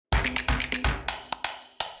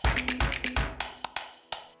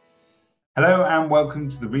Hello and welcome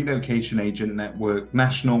to the Relocation Agent Network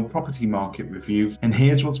National Property Market Review. And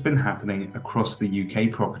here's what's been happening across the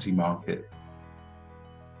UK property market.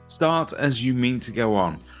 Start as you mean to go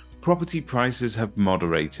on. Property prices have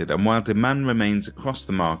moderated, and while demand remains across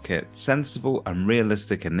the market, sensible and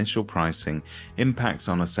realistic initial pricing impacts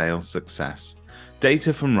on a sales success.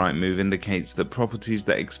 Data from Rightmove indicates that properties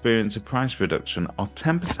that experience a price reduction are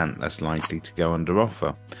 10% less likely to go under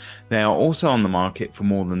offer. They are also on the market for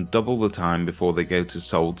more than double the time before they go to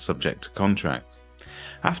sold subject to contract.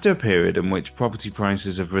 After a period in which property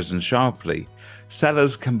prices have risen sharply,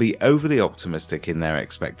 sellers can be overly optimistic in their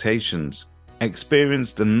expectations.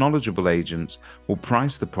 Experienced and knowledgeable agents will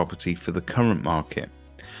price the property for the current market.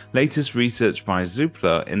 Latest research by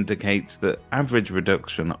Zoopla indicates that average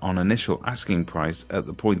reduction on initial asking price at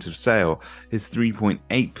the point of sale is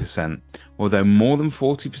 3.8%, although more than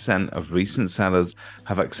 40% of recent sellers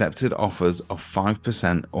have accepted offers of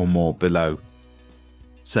 5% or more below.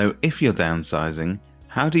 So if you're downsizing,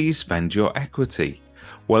 how do you spend your equity?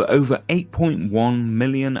 Well, over 8.1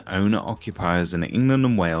 million owner-occupiers in England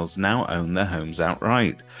and Wales now own their homes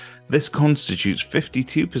outright. This constitutes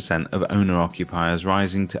 52% of owner-occupiers,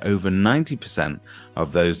 rising to over 90%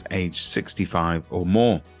 of those aged 65 or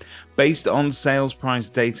more. Based on sales price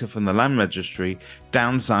data from the Land Registry,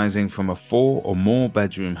 downsizing from a 4 or more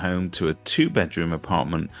bedroom home to a 2-bedroom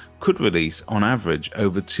apartment could release on average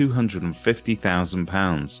over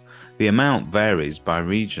 £250,000. The amount varies by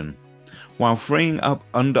region. While freeing up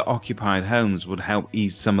under-occupied homes would help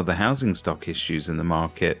ease some of the housing stock issues in the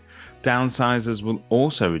market, downsizers will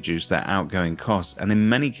also reduce their outgoing costs and in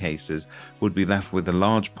many cases would be left with a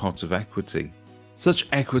large pot of equity. Such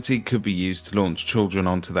equity could be used to launch children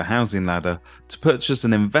onto the housing ladder, to purchase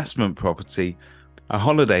an investment property, a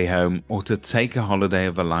holiday home, or to take a holiday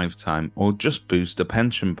of a lifetime, or just boost a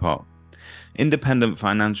pension pot. Independent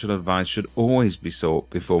financial advice should always be sought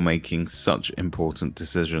before making such important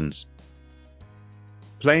decisions.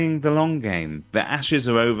 Playing the long game. The Ashes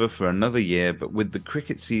are over for another year, but with the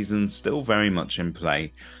cricket season still very much in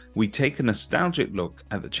play, we take a nostalgic look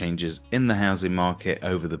at the changes in the housing market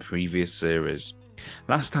over the previous series.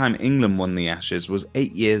 Last time England won the Ashes was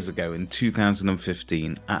 8 years ago in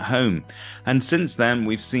 2015 at home, and since then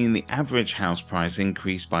we've seen the average house price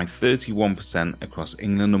increase by 31% across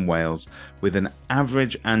England and Wales, with an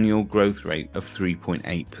average annual growth rate of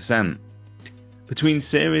 3.8%. Between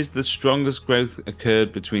series, the strongest growth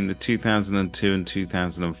occurred between the 2002 and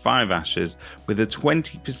 2005 Ashes, with a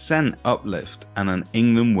 20% uplift and an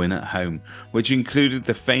England win at home, which included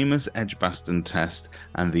the famous Edgbaston Test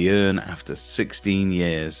and the urn after 16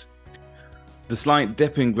 years. The slight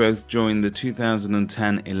dip in growth during the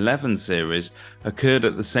 2010-11 series occurred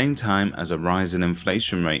at the same time as a rise in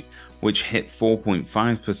inflation rate, which hit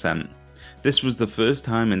 4.5%. This was the first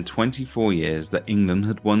time in 24 years that England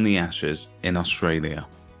had won the Ashes in Australia.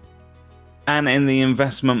 And in the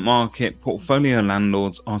investment market, portfolio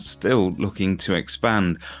landlords are still looking to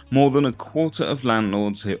expand. More than a quarter of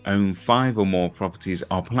landlords who own 5 or more properties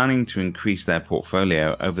are planning to increase their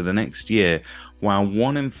portfolio over the next year, while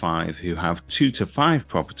 1 in 5 who have 2 to 5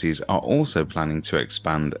 properties are also planning to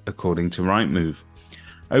expand, according to Rightmove.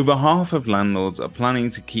 Over half of landlords are planning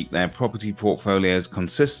to keep their property portfolios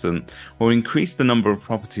consistent or increase the number of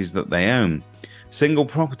properties that they own. Single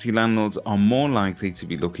property landlords are more likely to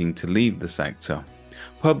be looking to leave the sector.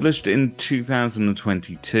 Published in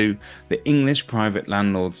 2022, the English Private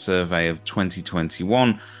Landlord Survey of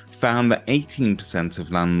 2021 found that 18%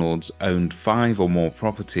 of landlords owned 5 or more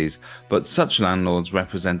properties, but such landlords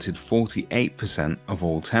represented 48% of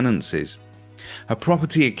all tenancies. A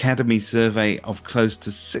Property Academy survey of close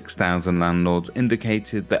to 6,000 landlords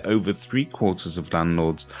indicated that over 3/4 of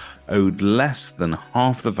landlords owed less than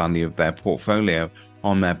half the value of their portfolio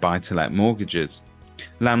on their buy-to-let mortgages.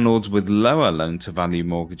 Landlords with lower loan-to-value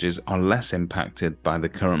mortgages are less impacted by the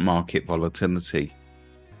current market volatility.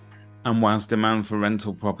 And whilst demand for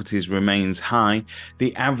rental properties remains high,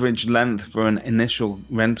 the average length for an initial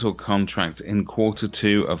rental contract in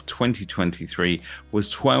Q2 of 2023 was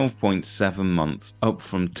 12.7 months, up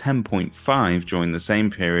from 10.5 during the same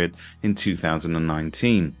period in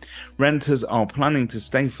 2019. Renters are planning to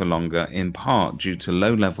stay for longer, in part due to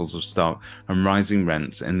low levels of stock and rising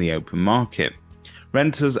rents in the open market.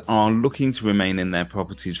 Renters are looking to remain in their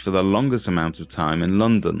properties for the longest amount of time in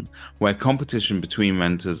London, where competition between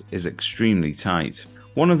renters is extremely tight.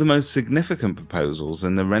 One of the most significant proposals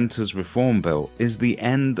in the Renters Reform Bill is the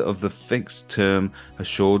end of the fixed-term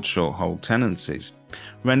assured short-hold tenancies.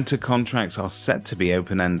 Renter contracts are set to be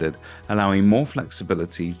open-ended, allowing more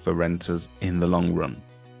flexibility for renters in the long run.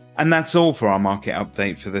 And that's all for our market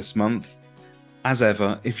update for this month. As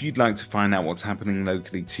ever, if you'd like to find out what's happening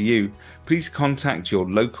locally to you, please contact your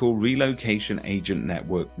local Relocation Agent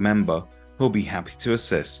Network member who'll be happy to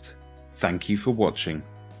assist. Thank you for watching.